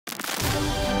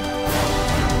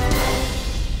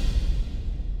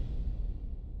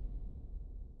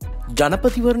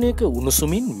ජනපතිවරණයක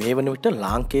උණුසුමින් මේ වන විට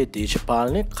ලාංකේය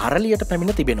දේශපාලනය කරලියට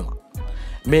පැමිණ තිබෙනවා.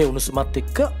 මේ උණුසුමත්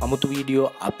එක්ක අමුතු වීඩියෝ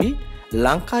අපි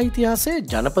ලංකා ඉතිහාසයේ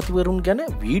ජනපතිවරුන් ගැන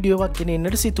වීඩියෝවක් ගෙන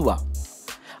එන්නට සිතුවා.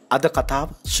 අද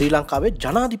කතාව ශ්‍රී ලංකාවේ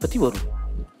ජනාධිපතිවරු.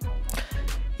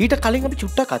 ඊට කලින් අපි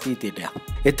චුට්ටක් අතීතයට යමු.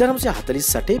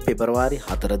 1948 පෙබරවාරි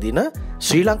 4 දින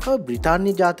ශ්‍රී ලංකාව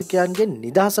බ්‍රිතාන්‍ය ජාතිකයන්ගෙන්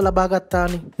නිදහස ලබා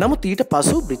ගත්තානේ. නමුත් ඊට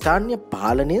පසු බ්‍රිතාන්‍ය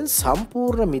පාලනයෙන්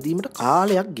සම්පූර්ණ මිදීමට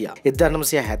කාලයක් ගියා.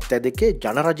 1972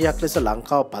 ජනරජයක් ලෙස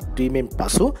ලංකාව පත්වීමෙන්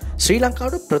පසු ශ්‍රී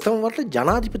ලංකාවට ප්‍රථම වරට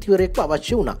ජනාධිපතිවරයෙක්ව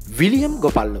අවශ්‍ය වුණා.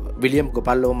 විලියම්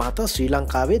ගොපල්ලව මහතා ශ්‍රී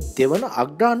ලංකාවේ දෙවන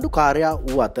අග්‍රාණ්ඩුකාරයා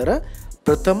වූ අතර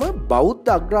ප්‍රථම බෞද්ධ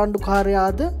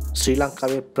අග්‍රාණ්ඩුකාරයාද ශ්‍රී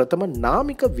ලංකාවේ ප්‍රථම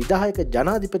නාමික විධායක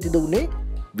ජනාධිපතිද වුණේ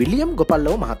විලියම්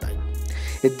ගොපල්ලව මහතායි.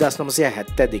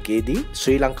 1972 දී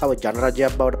ශ්‍රී ලංකාව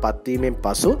ජනරජයක් බවට පත්වීමෙන්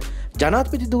පසු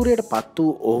ජනාධිපති ධූරයට පත්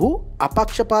වූ ඔහු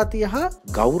අපක්ෂපාතී හා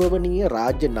ගෞරවනීය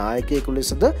රාජ්‍ය නායකයෙකු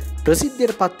ලෙසද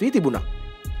ප්‍රසිද්ධියට පත් වී තිබුණා.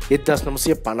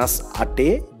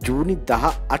 1958 ජූනි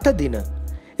 18 දින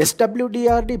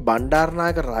SWDRD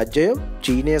බණ්ඩාරනායක රජය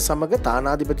චීනය සමග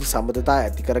තානාධිපති සම්බන්ධතා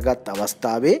ඇති කරගත්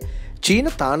අවස්ථාවේ චීන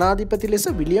තානාධිපති ලෙස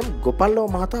විලියම් ගොපල්ලව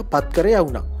මහතා පත් කර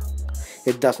යවුණා.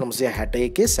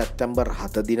 1961 සැප්තැම්බර්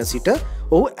 7 දින සිට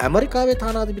ඔහු ඇමරිකාවේ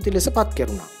තානාධිපති ලෙස පත්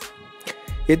කෙරුණා.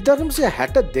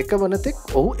 1962 වනතෙක්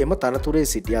ඔහු එම තනතුරේ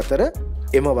සිටි අතර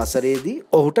එම වසරේදී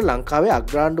ඔහුට ලංකාවේ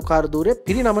අග්‍රාණ්ඩුකාර ධූරය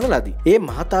පිරිනමන ලදී. ඒ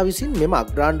මහතා විසින් මෙම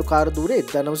අග්‍රාණ්ඩුකාර ධූරය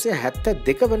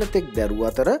 1972 වනතෙක් දැරූ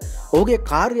අතර ඔහුගේ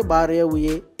කාර්යභාරය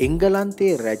වූයේ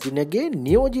එංගලන්තයේ රැජිනගේ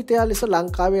නියෝජිතයා ලෙස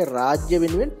ලංකාවේ රාජ්‍ය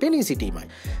වෙනුවෙන් පෙනී සිටීමයි.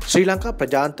 ශ්‍රී ලංකා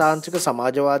ප්‍රජාතාන්ත්‍රික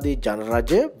සමාජවාදී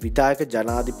ජනරජය විධායක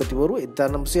ජනාධිපතිවරු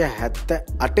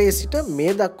 1978 සිට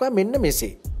මේ දක්වා මෙන්න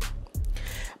මෙසේ.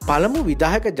 පළමු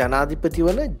විධායක ජනාධිපති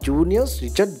වන ජූනියර්ස්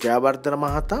රිචඩ් ජයවර්ධන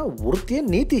මහතා වෘත්තීය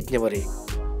නීතිඥවරයෙක්.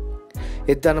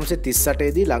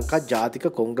 1938 දී ලංකා ජාතික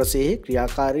කොංග්‍රසයේ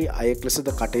ක්‍රියාකාරී අයෙක්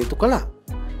ලෙසද කටයුතු කළා.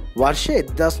 වර්ෂ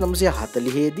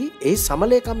 1940 දී එහි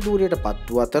සමලේකම් ධූරයට පත්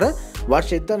වූ අතර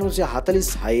වර්ෂ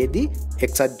 1946 දී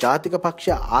එක්සත් ජාතික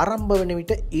පක්ෂය ආරම්භ වන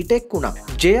විට ඊට එක් වුණා.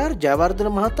 ජේ.ආර්.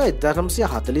 ජයවර්ධන මහතා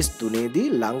 1943 දී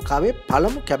ලංකාවේ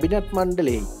පළමු කැබිනට්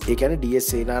මණ්ඩලයේ ඒ කියන්නේ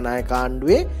ඩී.එස්. සේනානායක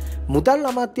ආණ්ඩුවේ මුදල්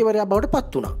අමාත්‍යවරයා බවට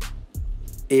පත් වුණා.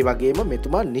 ඒ වගේම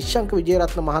මෙතුමා නිශ්ශංක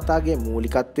විජේරත්න මහතාගේ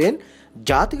මූලිකත්වයෙන්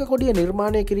ජාතික කොඩිය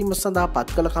නිර්මාණය කිරීම සඳහා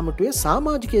පත් කළ කමිටුවේ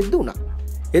සමාජිකයෙක්ද වුණා.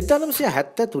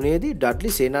 1973 දී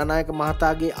ඩඩ්ලි සේනානායක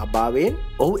මහතාගේ අභාවයෙන්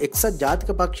ඔහු එක්සත්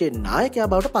ජාතික පක්ෂයේ නායකයා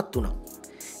බවට පත් වුණා.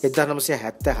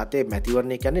 1977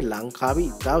 මැතිවරණය කියන්නේ ලංකාවේ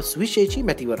ඉතා සුවිශේෂී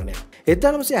මැතිවරණයක්.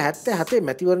 1977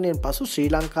 මැතිවරණයෙන් පසු ශ්‍රී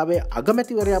ලංකාවේ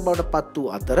අගමැතිවරයා බවට පත්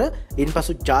වූ අතර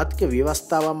ඉන්පසු ජාතික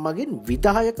ව්‍යවස්ථාවන් මගින්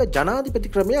විධායක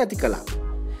ජනාධිපති ක්‍රමය ඇති කළා.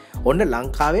 ඔන්න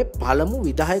ලංකාවේ පළමු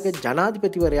විධායක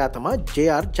ජනාධිපතිවරයා තමයි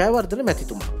ජේ.ආර්. ජයවර්ධන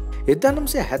මැතිතුමා.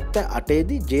 1978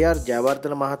 දී ජේ.ආර්.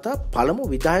 ජයවර්ධන මහතා පළමු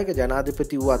විධායක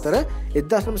ජනාධිපති වූ අතර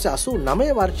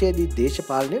 1989 වර්ෂයේදී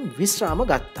දේශපාලනයෙන් විශ්‍රාම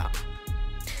ගත්තා.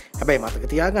 හැබැයි මතක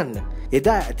තියාගන්න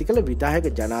එදා ඇති කළ විධායක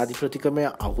ජනාධිපතිකමය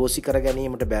අහෝසි කර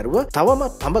ගැනීමට බැරුව තවම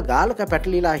තඹ ගාලක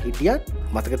පැටලිලා හිටියත්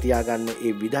මතක තියාගන්න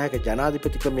ඒ විධායක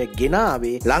ජනාධිපතිකමය ගෙන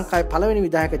ආවේ ලංකාවේ පළවෙනි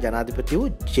විධායක ජනාධිපති වූ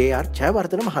ජේ.ආර්.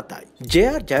 ජයවර්ධන මහතායි.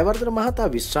 ජේ.ආර්. ජයවර්ධන මහතා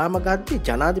විශ්‍රාම ගද්දී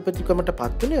ජනාධිපතිකමට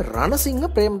පත් වුණේ රණසිංහ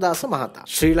ප්‍රේමදාස මහතා.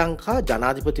 ශ්‍රී ලංකා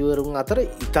ජනාධිපතිවරුන් අතර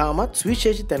ඉතාමත්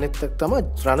සුවිශේෂී තැනෙක් තමයි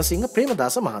රණසිංහ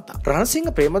ප්‍රේමදාස මහතා. රණසිංහ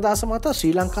ප්‍රේමදාස මහතා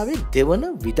ශ්‍රී ලංකාවේ දෙවන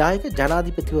විධායක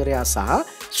ජනාධිපතිවරයා සහ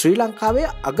ශ්‍රී ලංකාවේ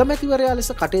අගමැතිවරයා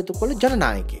ලෙස කටයුතු කළ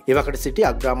ජනනායකයෙක්. එවකට සිටි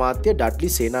අග්‍රාමාත්‍ය ඩඩ්ලි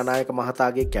සේනානායක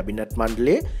මහතාගේ කැබිනට්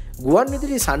මණ්ඩලයේ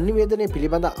ගුවන්විදුලි සංනිවේදනය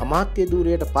පිළිබඳ අමාත්‍ය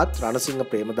ධූරයට පත් රණසිංහ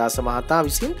ප්‍රේමදාස මහතා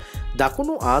විසින්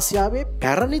දකුණු ආසියාවේ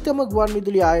පැරණිතම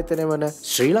ගුවන්විදුලි ආයතනය වන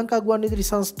ශ්‍රී ලංකා ගුවන්විදුලි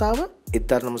සංස්ථාව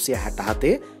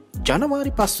 1967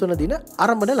 ජනවාරි 5 වන දින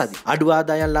ආරම්භන ලදී. අඩු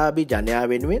ආදායම්ලාභී ජනයා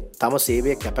වෙනුවෙන් තම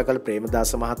සේවය කැප කළ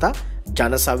ප්‍රේමදාස මහතා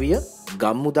ජනසවිය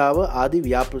ගම්මුදාව ආදී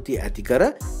ව්‍යාපෘති ඇති කර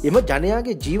එම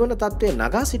ජනයාගේ ජීවන තත්ත්වය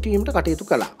නගා සිටුවීමට කටයුතු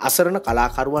කළා. අසරණ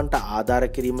කලාකරුවන්ට ආධාර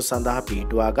කිරීම සඳහා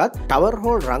පිහිටුවාගත් ටවර්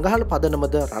හෝල් රඟහල්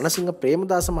පදනමද රණසිංහ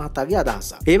ප්‍රේමදාස මහතාගේ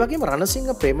අදහසක්. ඒ වගේම රණසිංහ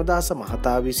ප්‍රේමදාස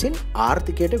මහතා විසින්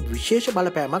ආර්ථිකයට විශේෂ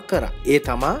බලපෑමක් කරා. ඒ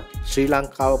තමා ශ්‍රී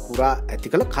ලංකාව පුරා ඇති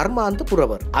කළ කර්මාන්ත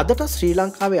පුරවර. අදට ශ්‍රී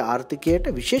ලංකාවේ ආර්ථිකයට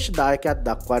විශේෂ දායකයක්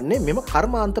දක්වන්නේ මෙම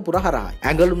කර්මාන්ත පුර හරහායි.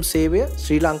 ඇඟලුම් සේවය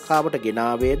ශ්‍රී ලංකාවට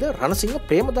ගෙනාවේද රණසිංහ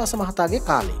ප්‍රේමදාස මහතාගේ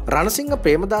කාලේ. රණසිංහ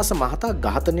ප්‍රේමදාස මහතා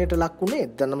ඝාතනයට ලක් වුණේ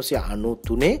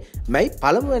 1993 මැයි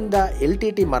 1 වෙනිදා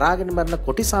LTT මරාගෙන මරන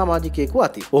කොටි සමාජිකයෙකු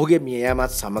අතින්. ඔහුගේ මිය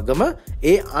යාමත් සමගම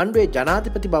ඒ ආණ්ඩුවේ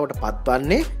ජනාධිපති බවට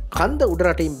පත්වන්නේ කන්ද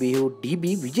උඩරටින් බිහි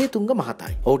ඩී.බී. විජේතුංග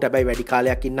මහතායි. ඔහුට හැබැයි වැඩි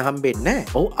කාලයක් ඉන්න හම්බෙන්නේ නැහැ.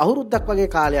 ඔහු අවුරුද්දක් වගේ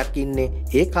කාලයක් ඉන්නේ.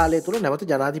 ඒ කාලය තුල නැවත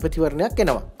ජනාධිපතිවරණයක්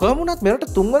එනවා. කොහොම වුණත් මෙරට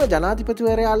තුන්වන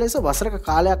ජනාධිපතිවරයා ලෙස වසරක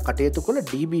කාලයක් කටයුතු කළ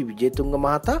ඩී.බී. විජේතුංග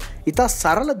මහතා ඉතා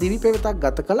සරල දිවිපෙවතක්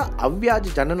ගත කළ අව්‍යාජ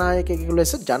ජනනායකයෙකු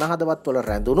ලෙස ජනහදවත් වල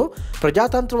රැඳුණු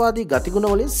ප්‍රජාතන්ත්‍රවාදී ගතිගුණ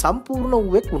වලින් සම්පූර්ණ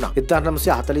වූවෙක් වුණා.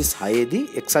 1946 දී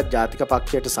එක්සත් ජාතික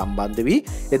පක්ෂයට සම්බන්ධ වී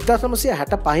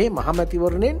 1965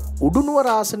 මහමැතිවරණයෙන් උඩුනුවර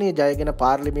ආසනයේ ජයගෙන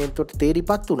පාර්ලිමේන්තුවට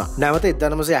තේරිපත් වුණා. නැවත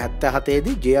 1977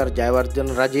 දී ජේ.ආර්.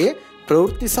 ජයවර්ධන රජයේ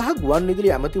ප්‍රවෘත්ති සහ ගුවන්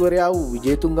විදුලි ඇමතිවරයා වූ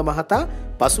විජේතුංග මහතා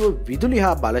පසුව විදුලි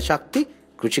හා බලශක්ති,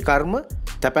 කෘෂිකර්ම,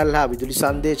 තැපැල් හා විදුලි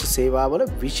සංදේශ සේවාවල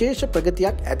විශේෂ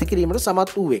ප්‍රගතියක් ඇති කිරීමට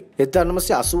සමත් වූවෙක්.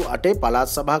 1988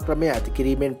 පළාත් සභා ක්‍රමය ඇති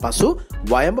කිරීමෙන් පසු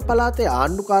වයඹ පළාතේ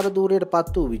ආණ්ඩුකාර ධූරයට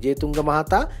පත් වූ විජේතුංග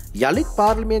මහතා යලිත්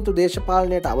පාර්ලිමේන්තු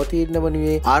දේශපාලනයට අවතීර්ණ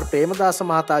වනුයේ ආර්. ප්‍රේමදාස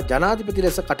මහතා ජනාධිපති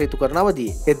ලෙස කටයුතු කරන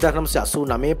අවදියේ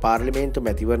 1989 පාර්ලිමේන්තු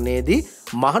මැතිවරණයේදී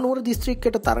මහනුවර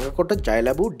දිස්ත්‍රික්කයට තරඟ කොට ජය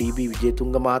ලැබූ ඩී.බී.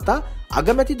 විජේතුංග මහතා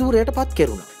අගමැති ධූරයට පත්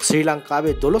කෙරුණා. ශ්‍රී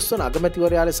ලංකාවේ 12 වන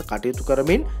අගමැතිවරයා ලෙස කටයුතු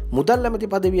කරමින් මුදල්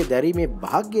ඇමති පදවිය දැරීමේ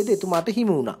භාග්‍යයද එතුමාට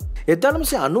හිමි වුණා.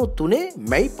 1993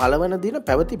 මැයි 1 වන දින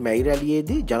පැවති මැයි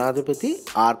රැළියේදී ජනාධිපති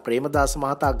ආර්. ප්‍රේමදාස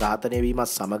මහතා ඝාතනය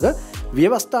වීමත් සමග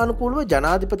ව්‍යවස්ථානුකූලව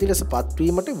ජනාධිපති ලෙස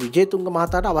පත්වීමට විජේතුංග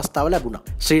මහතාට අවස්ථාව ලැබුණා.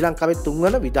 ශ්‍රී ලංකාවේ 3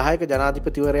 වන විධායක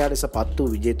ජනාධිපතිවරයා ලෙස පත් වූ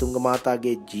විජේතුංග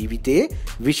මහතාගේ ජීවිතයේ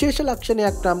විශේෂ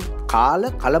ලක්ෂණයක් නම් කාල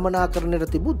කළමනාකරණයට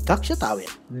තිබූ දක්ෂතාවය.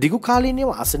 දිගු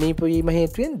කාලීනව අසනීප වීම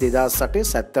හේතුවෙන් 2008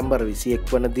 සැප්තැම්බර්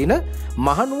 21 වන දින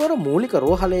මහනුවර මූලික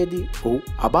රෝහලේදී ඔහු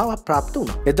අභාව ප්‍රාප්ත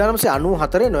වුණා.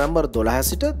 1994 නොවැම්බර් 12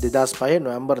 සිට 2005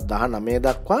 නොවැම්බර් 19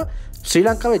 දක්වා ශ්‍රී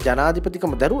ලංකාවේ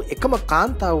ජනාධිපතිකම දරූ එකම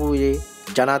කාන්තාව වූයේ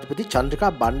ජනාධිපති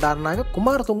චන්ද්‍රිකා බණ්ඩාරනායක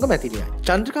කුමාරතුංග මැතිණියයි.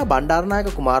 චන්ද්‍රිකා බණ්ඩාරනායක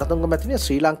කුමාරතුංග මැතිණිය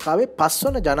ශ්‍රී ලංකාවේ 5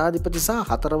 වන ජනාධිපති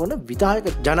සහ 4 වන විධායක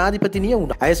ජනාධිපතිනිය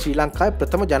වුණා. ඇය ශ්‍රී ලංකාවේ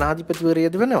ප්‍රථම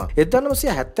ජනාධිපතිවරියද වෙනවා.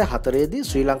 1974 දී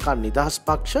ශ්‍රී ලංකා නිදහස්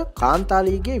පක්ෂ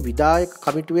කාන්තාලීගේ විධායක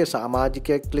කමිටුවේ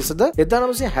සමාජිකයෙක් ලෙසද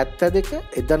 1972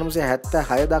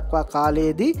 1976 දක්වා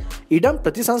කාලයේදී ඉඩම්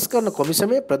ප්‍රතිසංස්කරණ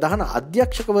කොමිසමේ ප්‍රධාන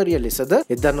අධ්‍යක්ෂකවරිය ලෙසද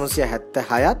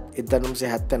 1976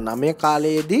 1979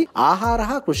 කාලයේදී ආහාර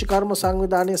හා කෘෂිකර්ම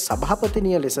සංවිධානයේ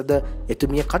සභාපතිනිය ලෙසද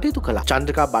එතුමිය කටයුතු කළා.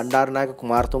 චන්ද්‍රිකා බණ්ඩාරනායක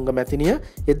කුමාරතුංග මැතිණිය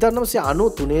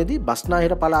 1993 දී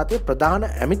බස්නාහිර පළාතේ ප්‍රධාන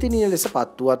ඇමතිනිය ලෙස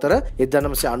පත් වූ අතර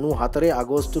 1994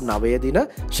 අගෝස්තු 9 දින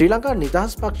ශ්‍රී ලංකා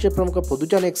නිදහස් පක්ෂයේ ප්‍රමුඛ පොදු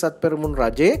ජන එක්සත් පෙරමුණු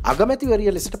රජයේ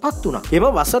අගමැතිවරිය ලෙසට පත් වුණා. එම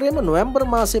වසරේම නොවැම්බර්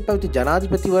මාසයේ පැවති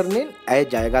ජනාධිපතිවරණයෙන් ඇය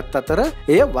ජයගත් අතර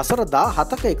එය වසර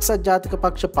 17ක එක්සත් ජාතික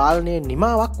පක්ෂ පාලනයේ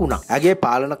නිමාවක් වුණා. ඇගේ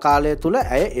පාලන කාලය තුල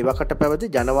ඇය එවකට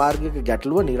පැවති ජනවාර්ගික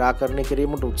ගැටලුව නිරාකරණය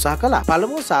කිරීමට උත්සාහ කළා.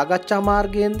 පළමුව සාකච්ඡා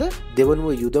මාර්ගයෙන්ද දෙවනුව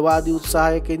යුදවාදී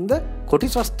උත්සාහයකින්ද කොටි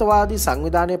ස්වස්තවාදී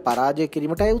සංවිධානය පරාජය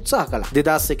කිරීමට ඇය උත්සාහ කළා.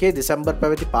 2001 දෙසැම්බර්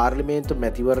පැවති පාර්ලිමේන්තු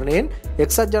මැතිවරණයෙන්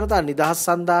එක්සත් ජනතා නිදහස්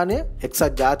සන්ධානය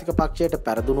එක්සත් ජාතික පක්ෂයට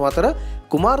පෙරදුණු අතර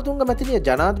කුමාරතුංග මැතිණිය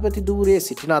ජනාධිපති ධූරයේ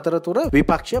සිටින අතරතුර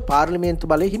විපක්ෂය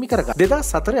පාර්ලිමේන්තු බලය හිමි කරගත්තා.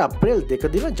 2004 අප්‍රේල්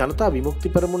 2 දින ජනතා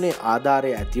විමුක්ති පෙරමුණේ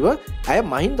ආධාරය ඇතිව ඇය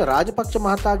මහින්ද රාජපක්ෂ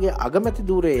මහතාගේ අගමැති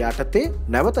ධූරයේ යටතේ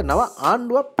නැවත නව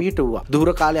ආණ්ඩුවක් පිහිටුවා.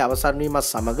 ධූර කාලය අවසන් වීමත්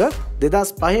සමග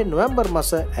 2005 නොවැම්බර්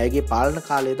මාස ඇයගේ පාලන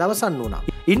කාලයද අවසන් වුණා.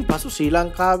 ඉන්පසු ශ්‍රී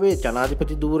ලංකාවේ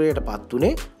ජනාධිපති ධූරයට පත්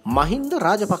වුණේ මහින්ද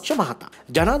රාජපක්ෂ මහතා.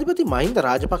 ජනාධිපති මහින්ද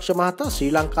රාජපක්ෂ මහතා ශ්‍රී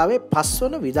ලංකාවේ 5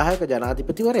 වන විධායක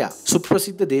ජනාධිපතිවරයා.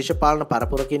 සුප්‍රසිද්ධ දේශපාලන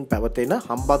පරපුරකින් පැවතෙන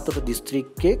හම්බන්තොට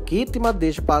දිස්ත්‍රික්කයේ කීර්තිමත්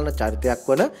දේශපාලන චරිතයක්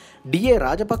වන ඩී.ඒ.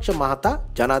 රාජපක්ෂ මහතා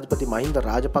ජනාධිපති මහින්ද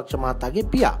රාජපක්ෂ මහතාගේ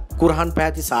පියා. කුරහන්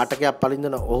පැහැති සාටකයක්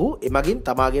පළිඳන ඔහු එමගින්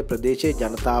තමාගේ ප්‍රදේශයේ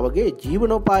ජනතාවගේ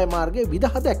ජීවනෝපාය මාර්ගයේ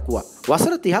විදහ දැක්වුවා.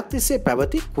 වසර 30ක් තිස්සේ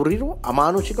පැවති කුරිරු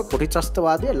අමානුෂික කොටි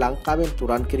ත්‍රස්තවාදය ලංකාවෙන්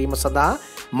තුරන් කිරීම සඳහා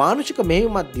මානුෂික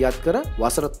මෙහෙයුමක් දියත් කර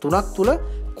වසර 3ක් තුල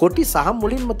කොටි සහ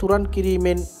මුලින්ම තුරන්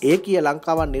කිරීමෙන් ඒකීය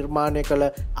ලංකාවන් නිර්මාණය කළ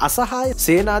අසහාය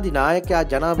සේනාධි නායකයා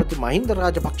ජනාධිපති මහින්ද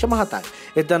රාජපක්ෂ මහතායි.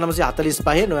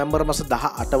 1945 නොවැම්බර් මාස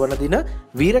 18 වන දින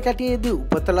වීරකැටියේදී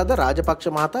උපත ලද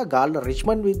රාජපක්ෂ මහතා ගාල්ල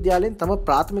රිච්මන්ඩ් විද්‍යාලයෙන් තම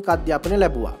ප්‍රාථමික අධ්‍යාපනය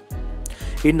ලැබුවා.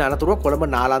 ඉන් අනතුරුව කොළඹ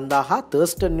නාලන්දා හා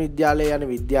තර්ස්ටන් විද්‍යාලය යන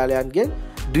විද්‍යාලයන්ගෙන්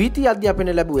ද්විතීයි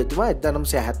අධ්‍යාපනය ලැබූ එතුමා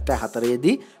 1974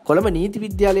 දී කොළඹ නීති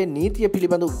විද්‍යාලයේ නීතිය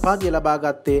පිළිබඳ උපාධිය ලබා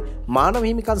ගත්තේ මානව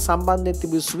හිමිකම් සම්බන්ධයෙන්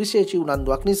තිබූ සුවිශේෂී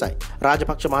උනන්දුවක් නිසායි.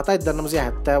 රාජපක්ෂ මහතා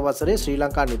 1970 වසරේ ශ්‍රී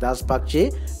ලංකා නිදහස් පක්ෂයේ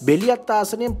බෙලියත්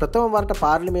ආසනයෙන් ප්‍රථම වරට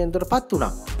පාර්ලිමේන්තුවට පත්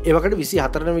වුණා. එවකට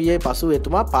 24 වන වියේ පසු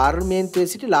එතුමා පාර්ලිමේන්තුවේ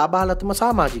සිටි ලාභාලතම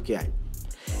සමාජිකයයි.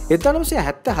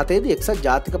 1977 දී එක්සත්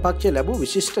ජාතික පක්ෂය ලැබූ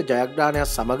විශිෂ්ට ජයග්‍රහණයක්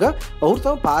සමග ඔහුට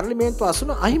තම පාර්ලිමේන්තු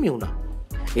අසුන අහිමි වුණා.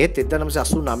 ඒත්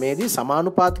 1989 දී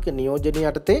සමානුපාතික නියෝජනය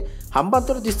යටතේ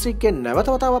හම්බන්තොට දිස්ත්‍රික්කයේ නැවත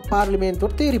වතාවක්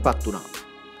පාර්ලිමේන්තුවට තේරිපත් වුණා.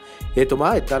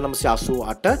 එතුමා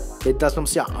 1988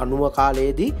 1990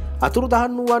 කාලයේදී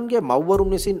අතුරුදහන් වූවන්ගේ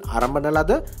මව්වරුන් විසින් ආරම්භන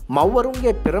ලද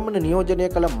මව්වරුන්ගේ පෙරමුණ නියෝජනය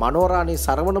කළ මනෝරාණී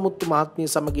සරවණමුත්තු මහත්මිය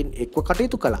සමගින් එක්ව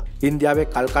කටයුතු කළා. ඉන්දියාවේ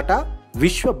කල්කටා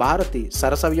විශ්ව ಭಾರತಿ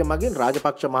සරසවිය මගින්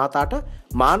රාජපක්ෂ මහතාට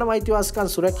මානව අයිතිවාසිකම්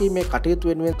සුරැකීමේ කටයුතු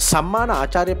වෙනුවෙන් සම්මාන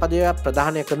ආචාර්ය පදවියක්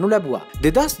ප්‍රදානය කරනු ලැබුවා.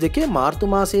 2002 මාර්තු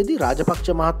මාසයේදී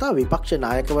රාජපක්ෂ මහතා විපක්ෂ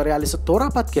නායකවරයා ලෙස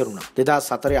තෝරාපත් කෙරුණා.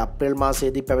 2004 අප්‍රේල්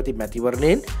මාසයේදී පැවති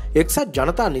මැතිවරණයෙන් එක්සත්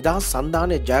ජනතා නිදහස්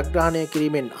සන්ධානය ජයග්‍රහණය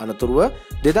කිරීමෙන් අනතුරුව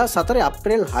 2004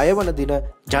 අප්‍රේල් 6 වන දින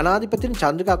ජනාධිපති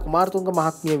චන්ද්‍රිකා කුමාරතුංග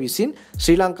මහත්මිය විසින්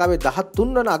ශ්‍රී ලංකාවේ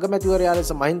 13 වන අගමැතිවරයා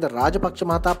ලෙස මහින්ද රාජපක්ෂ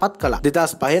මහතා පත් කළා.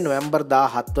 2005 නොවැම්බර්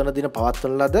 17 වන දින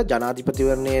පවත්වන ලද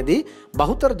ජනාධිපතිවරණයේදී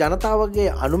බහුතර ජනතාවගේ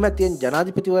අනුමැතියෙන්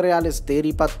ජනාධිපතිවරයා ලෙස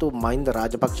තේරීපත් වූ මහින්ද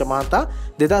රාජපක්ෂ මහතා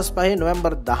 2005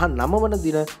 නොවැම්බර් 19 වන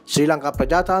දින ශ්‍රී ලංකා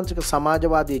ප්‍රජාතාන්ත්‍රික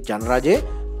සමාජවාදී ජනරජයේ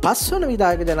 5 වන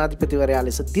විධායක ජනාධිපතිවරයා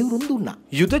ලෙස දිවුරුම් දුන්නා.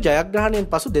 යුද ජයග්‍රහණයෙන්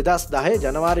පසු 2010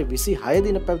 ජනවාරි 26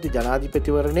 දින පැවති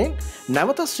ජනාධිපතිවරණයෙන්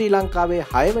නැවත ශ්‍රී ලංකාවේ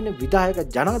 6 වන විධායක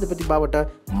ජනාධිපති බවට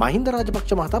මහින්ද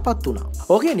රාජපක්ෂ මහතා පත් වුණා.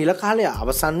 ඔහුගේ නිල කාලය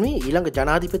අවසන් වී ඊළඟ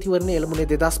ජනාධිපතිවරණය එළඹුණේ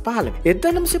 2015.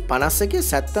 1951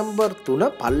 සැප්තැම්බර්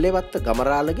 3 පල්ලෙවත්ත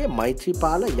ගමරාලගේ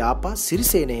මෛත්‍රීපාල යාපා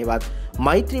සිරිසේන හේවත්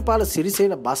මෛත්‍රීපාල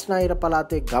සිරිසේන බස්නාහිර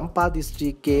පළාතේ ගම්පා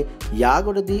දිස්ත්‍රික්කයේ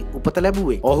යාගොඩදී උපත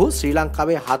ලැබුවේ. ඔහු ශ්‍රී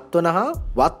ලංකාවේ 7 වන හා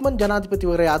වත්මන්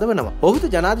ජනාධිපතිවරයාද වනවා. ඔහුද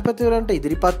ජනාධිපතිවරයන්ට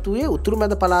ඉදිරිපත් වූයේ උතුරු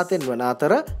මැද පළාතෙන් වන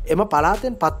අතර එම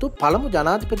පළාතෙන් පත් වූ පළමු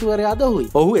ජනාධිපතිවරයාද ඔහුයි.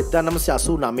 ඔහු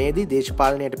 1989 දී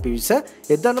දේශපාලනයට පිවිස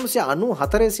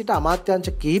 1994 සිට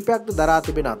අමාත්‍යාංශ කිහිපයක්ද දරා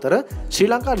තිබෙන අතර ශ්‍රී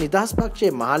ලංකා නිදහස්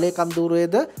පක්ෂයේ මහලේකම්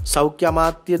ධූරයේද සෞඛ්‍ය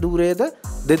අමාත්‍ය ධූරයේද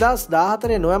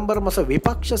 2014 නොවැම්බර් මාස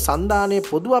විපක්ෂ සන්ධානයේ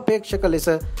පොදු අපේක්ෂක ලෙස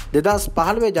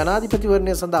 2015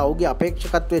 ජනාධිපතිවරණය සඳහා ඔහුගේ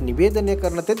අපේක්ෂකත්වය නිවේදනය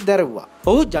කරන තෙක් දැරුවා.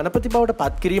 ඔහු ජනපති බවට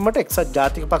පත් කිරීමට එක්සත්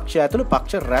ජාතික පක්ෂය ඇතුළු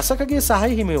පක්ෂ රැසකගේ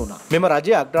සහාය හිමි වුණා. මෙම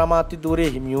රජයේ අග්‍රාමාත්‍ය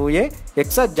ධූරයේ හිමි වූයේ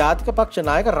එක්සත් ජාතික පක්ෂ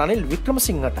නායක රනිල්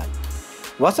වික්‍රමසිංහටයි.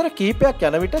 වසර කිහිපයක්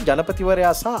යන විට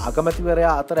ජනපතිවරයා සහ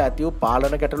අගමැතිවරයා අතර ඇති වූ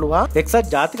පාලන ගැටලු හා එක්සත්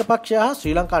ජාතික පක්ෂය හා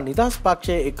ශ්‍රී ලංකා නිදහස්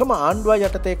පක්ෂයේ එකම ආණ්ඩුව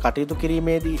යටතේ කටයුතු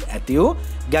කිරීමේදී ඇති වූ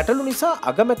ගැටලු නිසා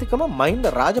අගමැතිකම මහින්ද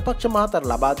රාජපක්ෂ මහතාට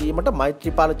ලබා දීමට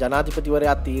මෛත්‍රීපාල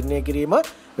ජනාධිපතිවරයා තීරණය කිරීම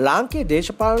ලාංකේය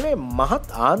දේශපාලනයේ මහත්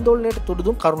ආందోලනයට තුඩු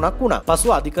දුන් කරුණක් වුණා.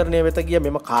 පසුව අධිකරණය වෙත ගිය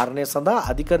මෙම කාරණය සඳහා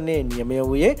අධිකරණයේ නියමය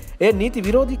වූයේ ඒ නීති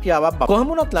විරෝධී ක්‍රියාවක් බව.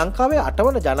 කොහොම වුණත් ලංකාවේ 8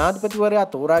 වන ජනාධිපතිවරයා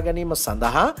තෝරා ගැනීම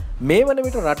සඳහා මේ වන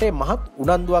විට රටේ මහත්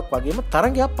උනන්දුවක් වගේම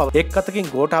තරඟයක් පවතී. එක් අතකින්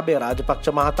ගෝඨාභය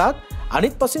රාජපක්ෂ මහතාත්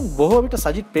අනිත් පසින් බොහෝ විට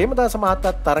සජිත් ප්‍රේමදාස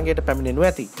මහතාත් තරඟයට පැමිණෙනු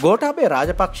ඇති. ගෝඨාභය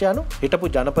රාජපක්ෂ යනු හිටපු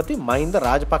ජනපති මහින්ද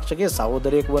රාජපක්ෂගේ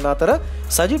සහෝදරයෙකු වන අතර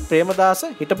සජිත් ප්‍රේමදාස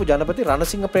හිටපු ජනපති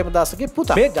රණසිංහ ප්‍රේමදාසගේ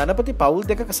පුතා. මේ ජනපති පවුල්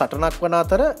දෙකක සටනක් වන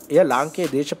අතර එය ලාංකේය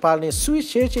දේශපාලනයේ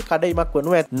සුවිශේෂී කඩයිමක්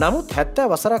වනු ඇත. නමුත් 70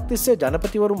 වසරක් තිස්සේ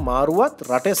ජනපතිවරුන් මාරුවත්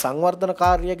රටේ සංවර්ධන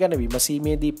කාර්යය ගැන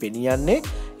විමසීමේදී පෙනී යන්නේ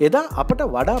එදා අපට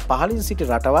වඩා පහළින් සිටි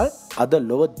රටවල් අද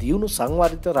ලොව දියුණු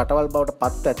සංවර්ධිත රටවල් බවට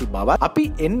පත් ඇති බව අපි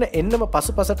එන්නම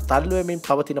පසුපසට තල්ලු වෙමින්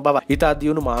පවතින බව. ඉතා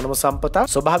දියුණු මානව සම්පත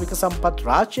ස්වභාවික සම්පත්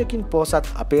රාජ්‍යකින්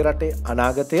පෝසත් අපේ රටේ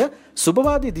අනාගතය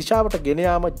සුබවාදී දිශාවට ගෙන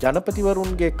යාම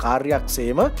ජනපතිවරුන්ගේ කාර්යයක්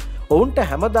සේම ඔවුන්ට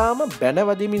හැමදාම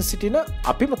බැනවදීමින් සිටින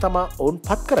අපිම තමා ඔවුන්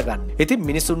පත් කරගන්නේ. ඉතින්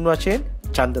මිනිසුන් වශයෙන්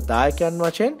ඡන්දදායකයන්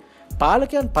වශයෙන්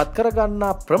පාලකයන් පත්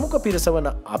කරගන්නා ප්‍රමුඛ පිරිස වන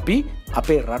අපි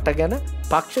අපේ රට ගැන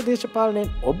පක්ෂ දේශපාලනයෙන්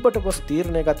ඔබට ගොස්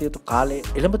තීරණය ගත යුතු කාලය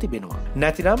එළඹ තිබෙනවා.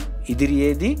 නැතිනම්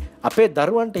ඉදිරියේදී අපේ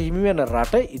දරුවන්ට හිමි වෙන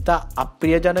රට ඉතා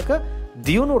අප්‍රියජනක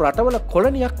දියුණු රටවල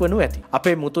කොලනියක් වනු ඇති.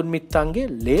 අපේ මුතුන් මිත්තන්ගේ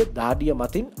ලේ දාඩිය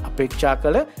මතින් අපේක්ෂා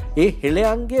කළ ඒ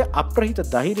හෙළයන්ගේ අප්‍රහිත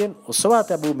ධෛර්යයෙන් ඔසවා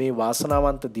තැබූ මේ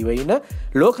වාසනාවන්ත දිවයින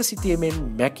ලෝක සිතියමෙන්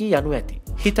මැකී යනු ඇති.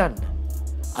 හිතන්න.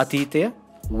 අතීතය,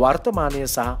 වර්තමානය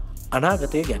සහ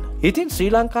අනාගතය ගැන. ඉතින්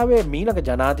ශ්‍රී ලංකාවේ මීළඟ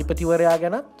ජනාධිපතිවරයා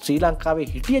ගැනත් ශ්‍රී ලංකාවේ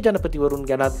හිටිය ජනපතිවරුන්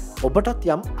ගැනත් ඔබටත්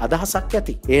යම් අදහසක්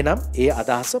ඇති. එහෙනම් ඒ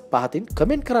අදහස පහතින්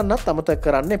කමෙන්ට් කරන්නත් අමතක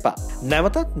කරන්න එපා.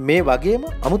 නැවතත් මේ වගේම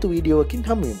අමුතු වීඩියෝවකින්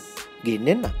හමු වෙමු.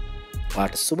 ගෙන්නෙන්න.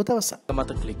 පාට සුබ දවසක්.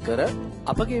 මත ක්ලික් කර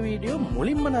අපගේ වීඩියෝ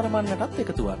මුලින්ම නරඹන්නටත්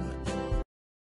එකතු වන්න.